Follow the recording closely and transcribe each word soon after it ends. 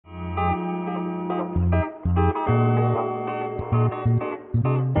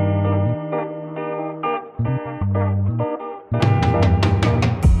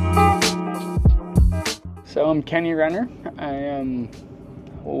I'm Kenny Renner. I am,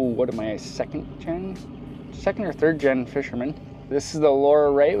 what am I, a second or third gen fisherman. This is the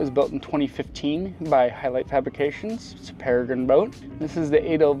Elora Rae. It was built in 2015 by Highlight Fabrications. It's a Peregrine boat. This is the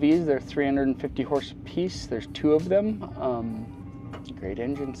 8LVs. They're 350 horse apiece. There's 2 of them. Great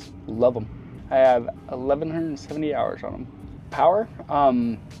engines. Love them. I have 1,170 hours on them. Power,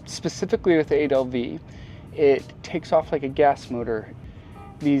 specifically with the 8LV, it takes off like a gas motor.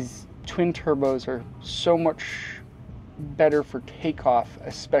 These twin turbos are so much better for takeoff,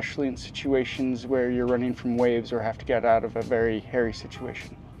 especially in situations where you're running from waves or have to get out of a very hairy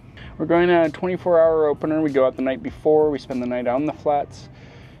situation. We're going a 24-hour opener. We go out the night before, we spend the night on the flats,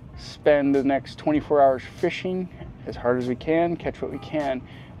 spend the next 24 hours fishing as hard as we can, catch what we can.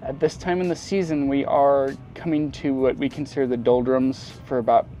 At this time in the season, we are coming to what we consider the doldrums for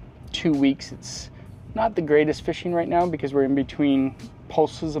about 2 weeks. It's not the greatest fishing right now because we're in between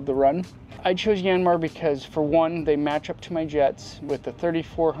pulses of the run. I chose YANMAR because, for one, they match up to my jets with the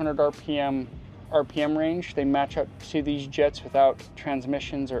 3,400 RPM range. They match up to these jets without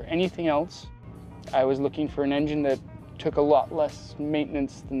transmissions or anything else. I was looking for an engine that took a lot less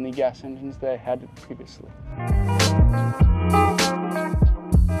maintenance than the gas engines that I had previously.